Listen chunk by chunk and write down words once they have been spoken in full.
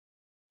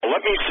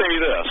let me say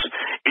this.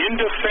 In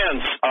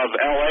defense of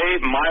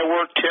L.A., my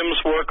work,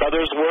 Tim's work,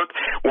 others' work,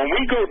 when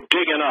we go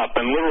digging up,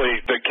 and literally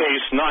the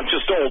case, not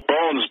just old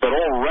bones, but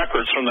old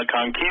records from the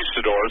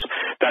conquistadors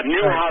that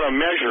knew how to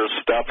measure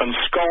stuff, and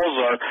skulls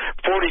are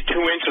 42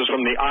 inches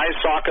from the eye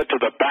socket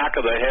to the back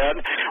of the head,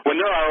 when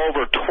there are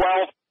over 12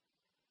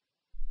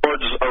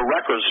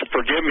 records,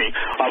 forgive me,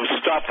 of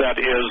stuff that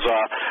is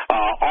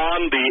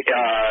on the,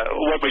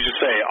 what would you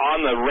say,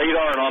 on the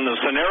radar and on the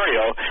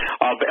scenario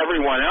of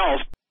everyone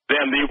else,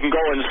 then you can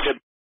go and sit.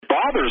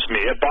 Bothers me.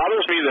 It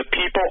bothers me that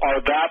people are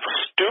that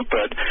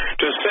stupid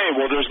to say,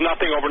 well, there's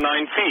nothing over 9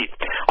 feet.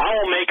 I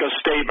will make a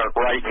statement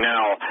right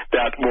now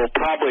that will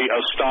probably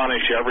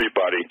astonish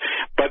everybody.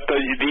 But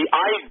the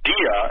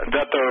idea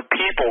that there are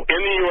people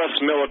in the U.S.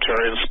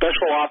 military and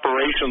special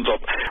operations of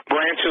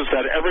branches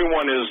that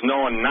everyone is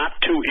known not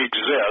to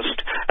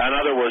exist, in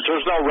other words,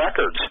 there's no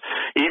records,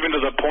 even to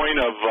the point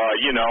of,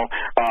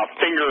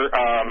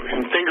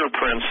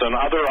 fingerprints and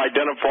other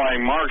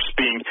identifying marks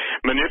being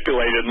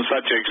manipulated in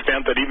such an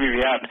extent that even if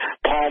you had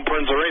palm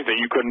prints or anything,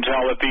 you couldn't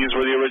tell that these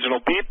were the original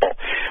people.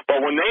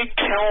 But when they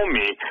tell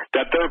me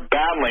that they're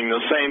battling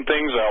the same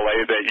things,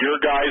 L.A., that your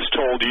guys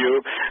told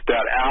you,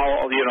 that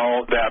all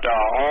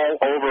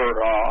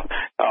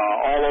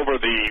over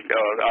the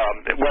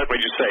what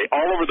would you say?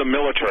 All over the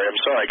military. I'm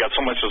sorry, I got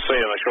so much to say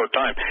in a short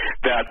time.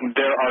 That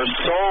there are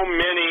so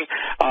many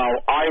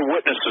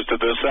eyewitnesses to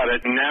this that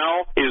it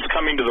now is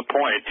coming to the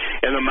point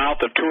in the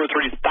mouth of 2,000 or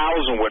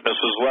 3,000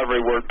 witnesses, let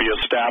every word be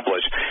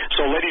established.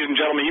 So, ladies and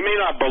gentlemen, you may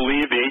not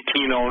believe the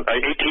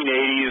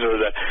 1880s or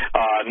the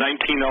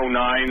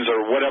 1909s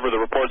or whatever the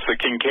reports of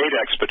the Kincaid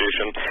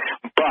expedition,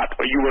 but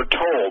you were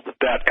told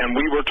that, and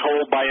we were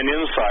told by an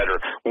insider,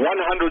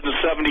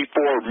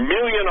 174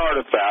 million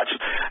artifacts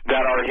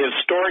that are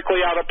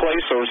historically out of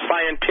place or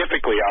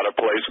scientifically out of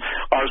place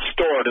are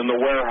stored in the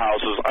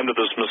warehouses under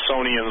the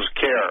Smithsonian's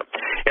care.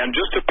 And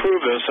just to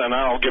prove this, and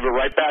I'll give it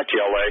right back to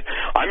you, L.A.,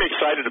 I'm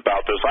excited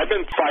about this. I've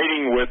been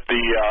fighting with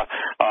the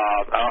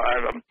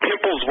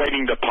pimples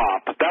waiting to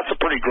pop. That's a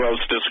pretty gross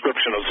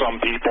description of some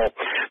people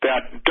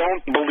that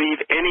don't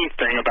believe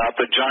anything about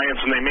the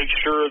giants, and they make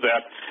sure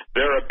that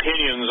their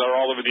opinions are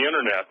all over the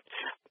internet.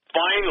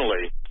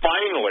 Finally,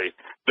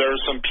 there are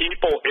some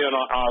people in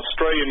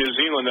Australia and New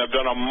Zealand that have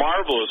done a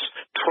marvelous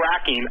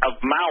tracking of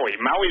Maui.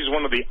 Maui is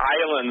one of the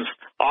islands,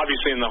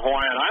 obviously, in the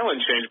Hawaiian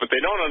island chain, but they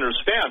don't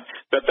understand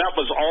that that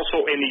was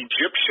also an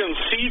Egyptian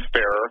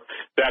seafarer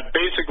that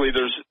basically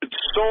there's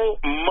so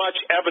much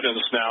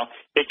evidence now,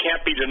 it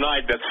can't be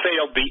denied, that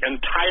sailed the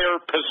entire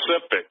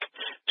Pacific.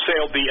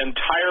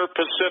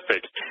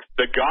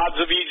 The gods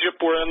of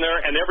Egypt were in there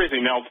and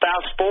everything. Now,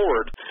 fast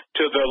forward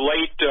to the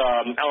late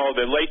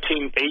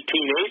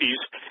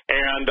 1880s,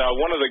 and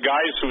one of the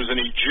guys who was an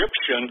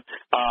Egyptian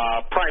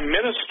prime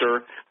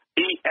minister,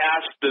 he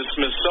asked the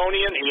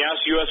Smithsonian, he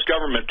asked the U.S.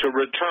 government to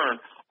return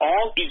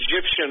all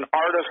Egyptian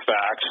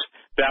artifacts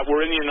that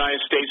were in the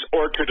United States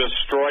or to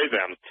destroy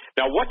them.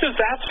 Now, what does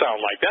that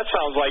sound like? That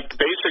sounds like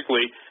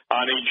basically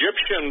an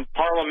Egyptian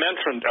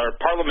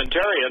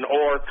parliamentarian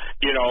or,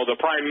 the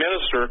prime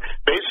minister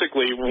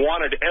basically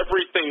wanted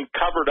everything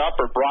covered up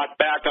or brought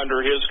back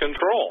under his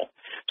control.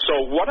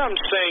 So what I'm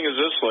saying is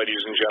this,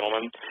 ladies and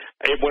gentlemen,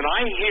 when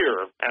I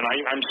hear, and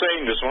I'm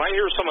saying this, when I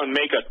hear someone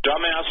make a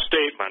dumbass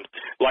statement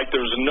like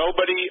there's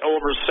nobody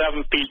over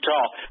 7 feet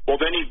tall, well,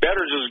 then he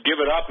better just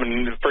give it up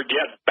and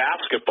forget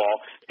basketball,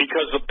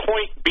 because the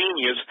point being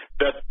is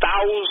that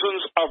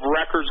thousands of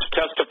records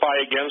testify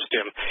against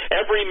him.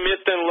 Every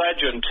myth and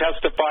legend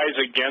testifies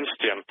against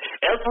him.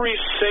 Every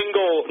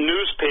single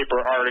newspaper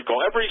article,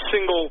 every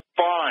single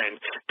find,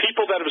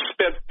 people that have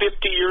spent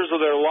 50 years of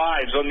their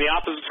lives on the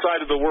opposite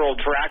side of the world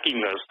tracking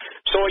this.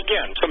 So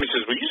again, somebody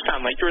says, well, you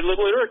sound like you're a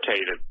little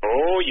irritated.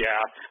 Oh,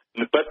 yeah.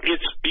 But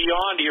it's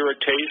beyond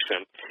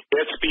irritation.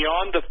 It's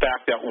beyond the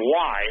fact that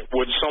why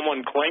would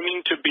someone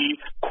claiming to be,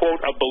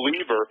 quote, a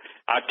believer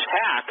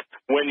attack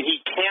when he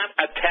can't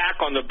attack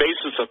on the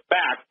basis of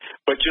fact,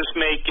 but just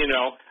make,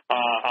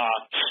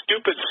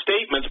 stupid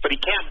statements, but he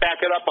can't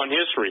back it up on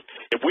history.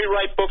 If we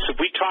write books,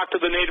 if we talk to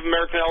the Native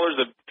American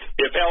elders,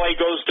 if L.A.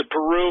 goes to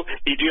Peru,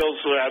 he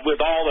deals with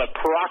all the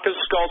Caracas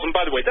skulls. And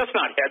by the way, that's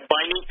not head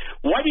binding.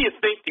 Why do you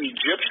think the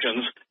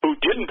Egyptians who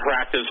didn't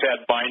practice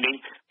head binding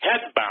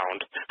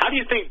headbound? How do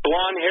you think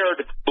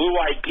blonde-haired,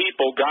 blue-eyed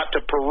people got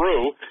to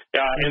Peru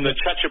in the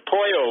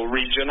Chachapoyo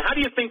region? How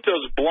do you think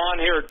those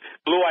blonde-haired,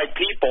 blue-eyed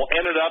people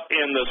ended up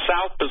in the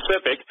South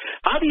Pacific?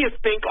 How do you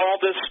think all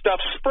this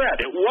stuff spread?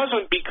 It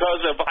wasn't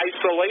because of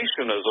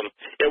isolationism.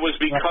 It was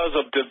because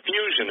of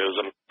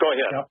diffusionism. Go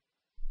ahead.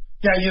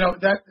 Yeah,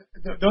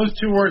 those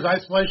two words,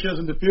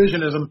 isolationism,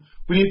 diffusionism,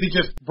 we need to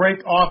just break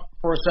off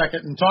for a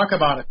second and talk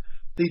about it.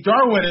 The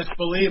Darwinists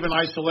believe in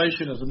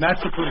isolationism.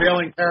 That's the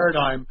prevailing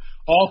paradigm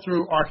all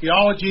through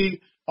archaeology,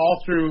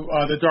 all through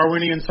the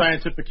Darwinian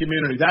scientific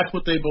community. That's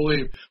what they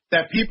believe,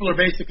 that people are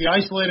basically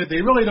isolated.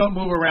 They really don't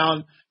move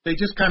around. They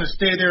just kind of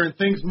stay there, and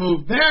things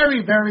move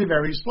very, very,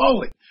 very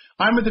slowly.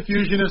 I'm a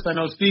diffusionist. I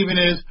know Stephen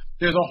is.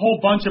 There's a whole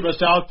bunch of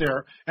us out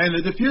there. And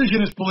the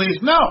diffusionist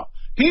believes, no,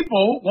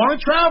 people want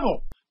to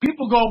travel.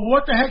 people go,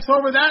 what the heck's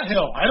over that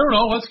hill? I don't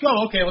know. Let's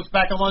go. Okay, let's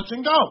pack a lunch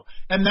and go.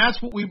 And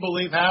that's what we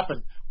believe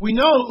happened. We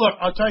know, look,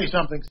 I'll tell you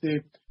something,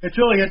 Steve. It's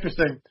really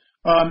interesting.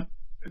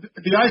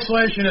 The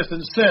isolationists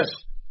insist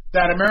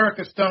that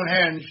America's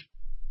Stonehenge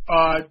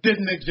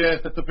didn't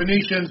exist, that the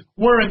Phoenicians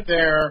weren't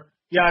there,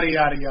 yada,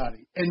 yada, yada.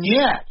 And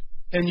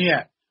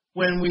yet,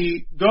 when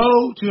we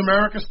go to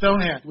America's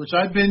Stonehenge, which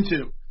I've been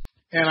to,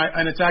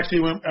 and it's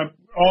actually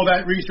all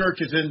that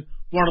research is in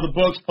one of the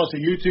books plus a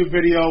YouTube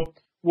video,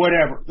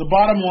 whatever. The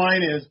bottom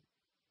line is,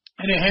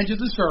 and a henge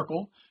is a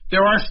circle,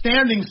 there are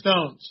standing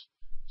stones,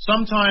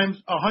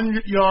 sometimes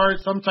 100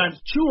 yards, sometimes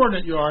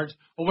 200 yards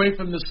away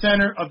from the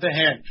center of the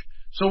henge.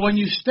 So when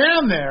you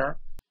stand there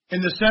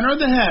in the center of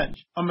the henge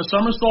on the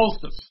summer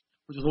solstice,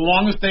 which is the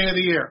longest day of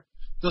the year,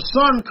 the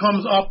sun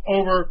comes up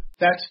over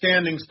that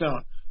standing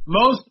stone.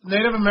 Most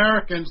Native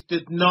Americans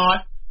did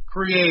not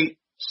create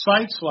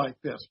sites like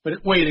this, but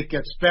wait, it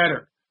gets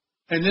better.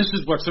 And this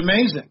is what's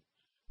amazing.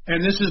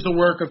 And this is the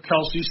work of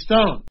Kelsey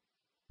Stone.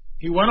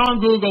 He went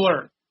on Google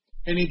Earth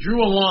and he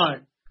drew a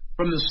line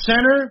from the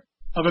center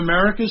of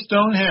America's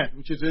Stonehenge,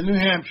 which is in New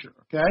Hampshire,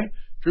 okay?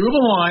 Drew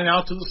the line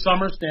out to the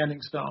summer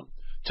standing stone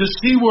to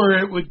see where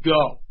it would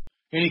go.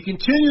 And he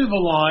continued the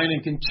line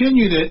and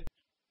continued it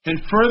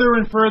and further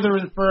and further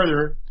and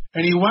further,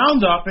 and he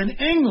wound up in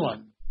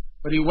England.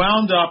 But he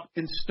wound up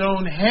in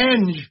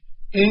Stonehenge,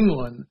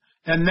 England,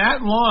 and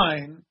that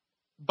line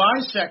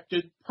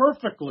bisected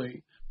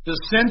perfectly the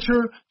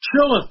center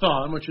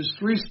trilithon, which is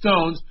 3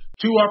 stones,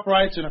 2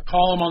 uprights, and a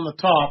column on the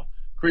top,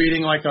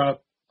 creating like a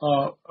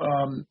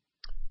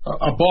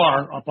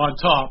bar up on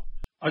top,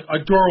 a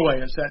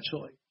doorway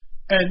essentially.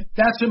 And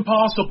that's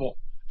impossible,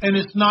 and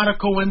it's not a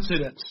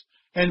coincidence.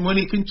 And when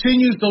he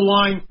continues the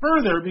line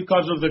further,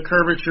 because of the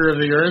curvature of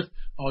the earth,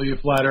 all you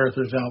flat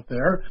earthers out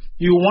there,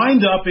 you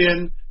wind up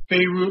in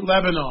Beirut,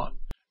 Lebanon.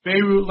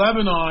 Beirut,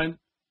 Lebanon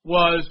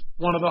was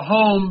one of the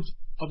homes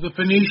of the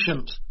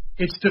Phoenicians.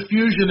 It's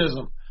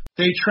diffusionism.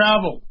 They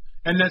traveled,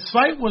 and that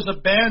site was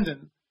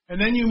abandoned. And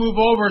then you move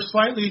over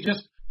slightly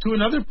just to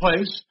another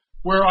place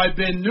where I've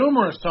been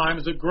numerous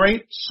times, a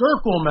great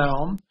circle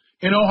mound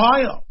in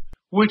Ohio,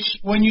 which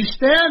when you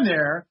stand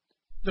there,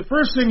 the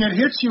first thing that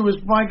hits you is,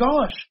 my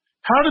gosh,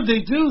 how did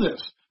they do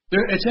this?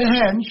 It's a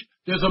henge.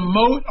 There's a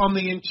moat on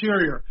the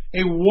interior,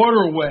 a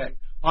waterway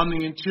on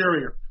the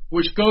interior,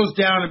 which goes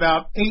down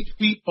about 8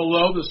 feet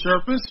below the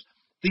surface.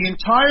 The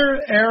entire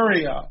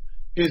area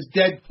is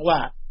dead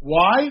flat.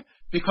 Why?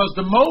 Because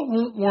the moat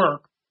won't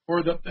work,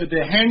 or the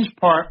henge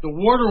part, the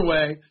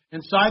waterway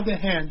inside the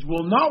henge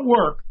will not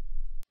work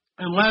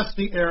unless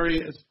the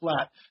area is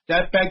flat.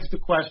 That begs the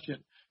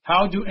question,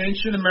 how do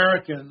ancient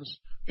Americans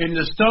in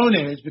the Stone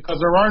Age, because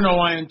there are no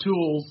iron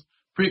tools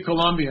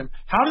pre-Columbian,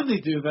 how did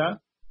they do that?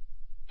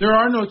 There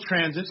are no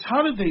transits.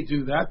 How did they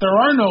do that? There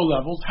are no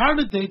levels. How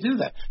did they do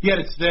that? Yet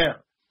it's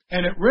there.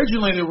 And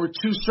originally there were 2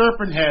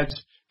 serpent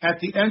heads at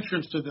the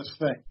entrance to this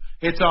thing.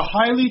 It's a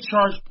highly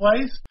charged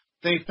place.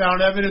 They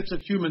found evidence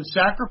of human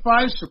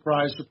sacrifice,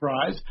 surprise,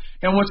 surprise.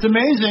 And what's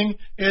amazing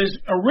is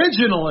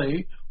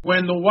originally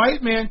when the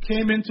white man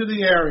came into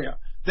the area,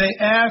 they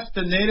asked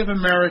the Native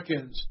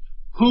Americans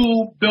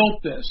who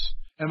built this.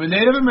 And the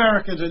Native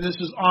Americans, and this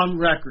is on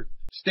record,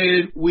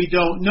 stated, we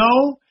don't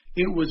know.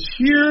 It was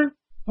here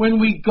when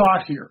we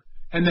got here.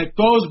 And that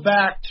goes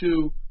back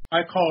to,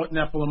 I call it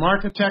Nephilim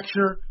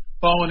architecture,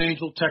 fallen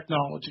angel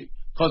technology.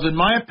 Because in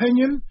my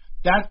opinion,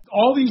 that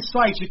all these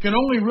sites, you can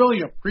only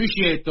really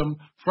appreciate them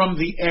from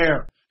the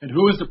air. And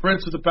who is the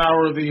prince of the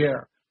power of the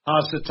air?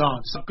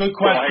 Satan. So good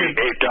question. Well,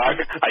 hey, Doug,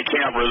 I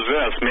can't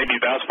resist. Maybe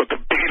that's what the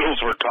Beatles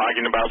were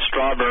talking about,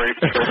 strawberry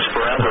fields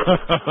forever.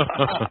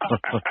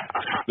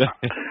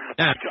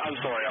 I'm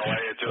sorry, L.A.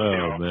 It just,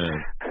 man.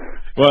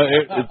 Well,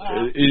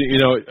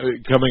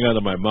 coming out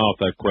of my mouth,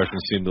 that question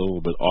seemed a little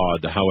bit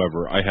odd.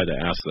 However, I had to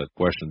ask that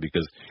question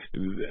because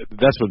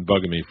that's been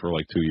bugging me for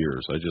like 2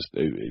 years.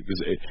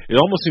 It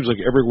almost seems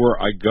like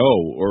everywhere I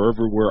go or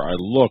everywhere I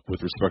look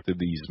with respect to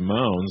these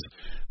mounds,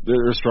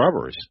 there are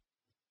strawberries.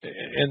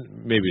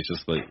 And maybe it's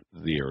just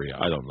the area.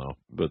 I don't know,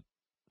 but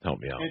help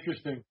me out.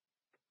 Interesting.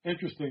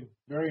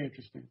 Very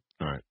interesting.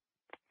 All right.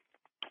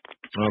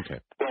 Okay.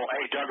 Well,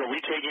 hey, Doug, are we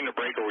taking a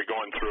break or are we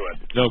going through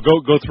it? No,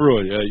 go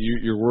through it.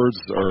 Your words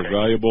are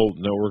valuable.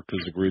 Network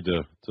has agreed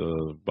to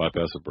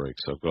bypass a break,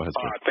 so go ahead,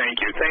 sir. Thank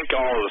you. Thank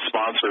all of the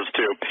sponsors,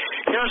 too.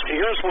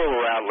 Here's where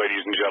we're at,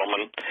 ladies and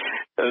gentlemen.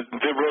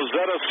 The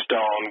Rosetta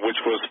Stone, which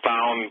was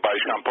found by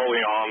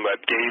Champollion,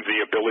 that gave the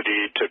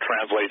ability to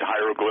translate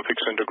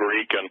hieroglyphics into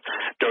Greek, and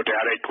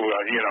Dodadic,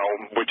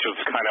 which is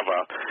kind of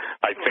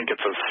I think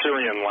it's a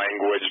Syrian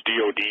language,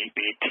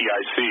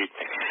 D-O-D-E-T-I-C.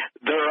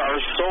 There are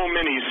so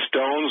many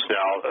stones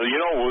now.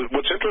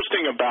 What's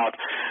interesting about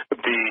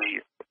the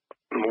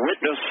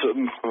witness,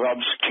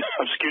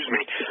 excuse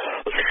me,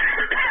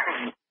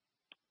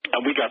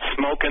 we got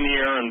smoke in the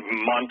air in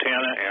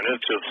Montana, and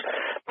it's just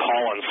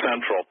Holland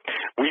Central.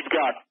 We've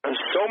got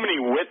so many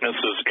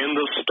witnesses in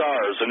the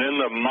stars and in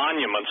the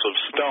monuments of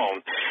stone.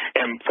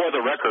 And for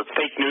the record,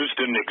 fake news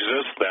didn't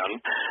exist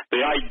then.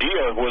 The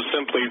idea was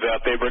simply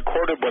that they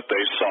recorded what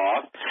they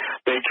saw.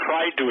 They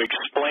tried to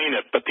explain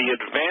it, but the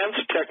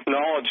advanced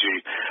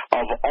technology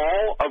of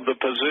all of the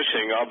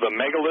positioning of the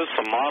megaliths,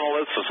 the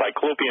monoliths, the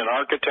Cyclopean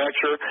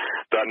architecture,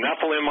 the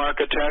Nephilim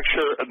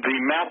architecture, the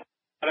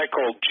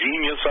mathematical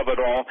genius of it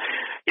all,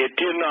 it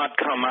did not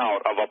come out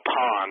of a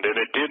pond, and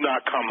it did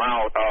not come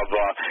out of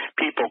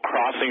people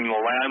crossing the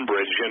land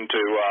bridge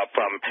into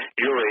from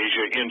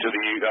Eurasia into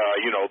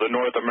the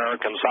North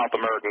American, South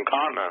American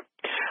continent.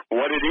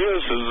 What it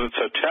is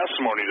it's a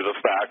testimony to the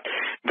fact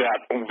that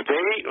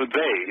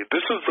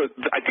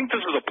I think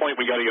this is a point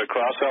we got to get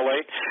across,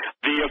 LA.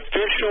 The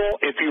official,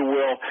 if you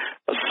will,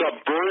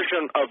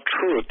 subversion of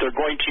truth. They're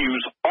going to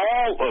use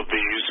all of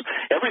these,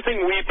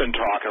 everything we've been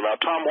talking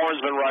about, Tom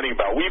Horn's been writing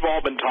about, we've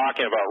all been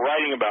talking about,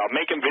 writing about,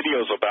 making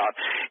videos about.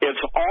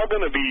 It's all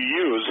going to be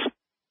used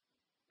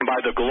by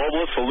the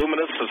globalists, the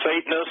Illuminists, the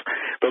Satanists,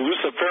 the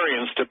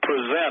Luciferians to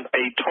present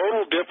a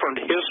total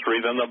different history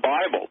than the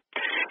Bible.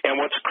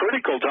 And what's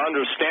critical to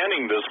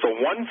understanding this, the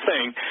one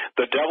thing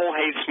the devil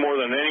hates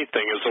more than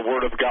anything is the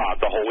Word of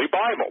God, the Holy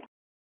Bible.